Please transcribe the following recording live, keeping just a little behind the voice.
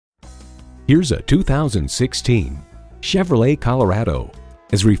Here's a 2016 Chevrolet Colorado.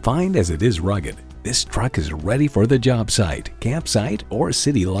 As refined as it is rugged, this truck is ready for the job site, campsite, or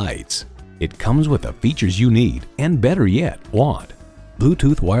city lights. It comes with the features you need and, better yet, want.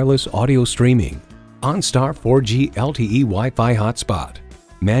 Bluetooth wireless audio streaming, OnStar 4G LTE Wi-Fi hotspot,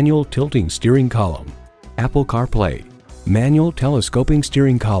 manual tilting steering column, Apple CarPlay, manual telescoping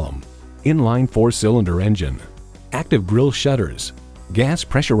steering column, inline 4-cylinder engine, active grille shutters, gas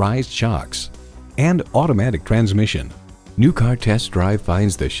pressurized shocks, and automatic transmission. New Car Test Drive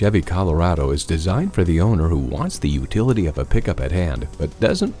finds the Chevy Colorado is designed for the owner who wants the utility of a pickup at hand but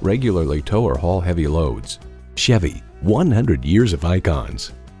doesn't regularly tow or haul heavy loads. Chevy, 100 years of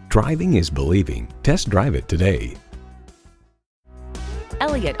icons. Driving is believing. Test drive it today.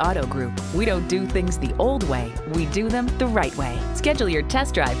 Elliott Auto Group. We don't do things the old way, we do them the right way. Schedule your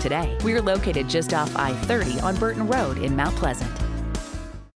test drive today. We're located just off I-30 on Burton Road in Mount Pleasant.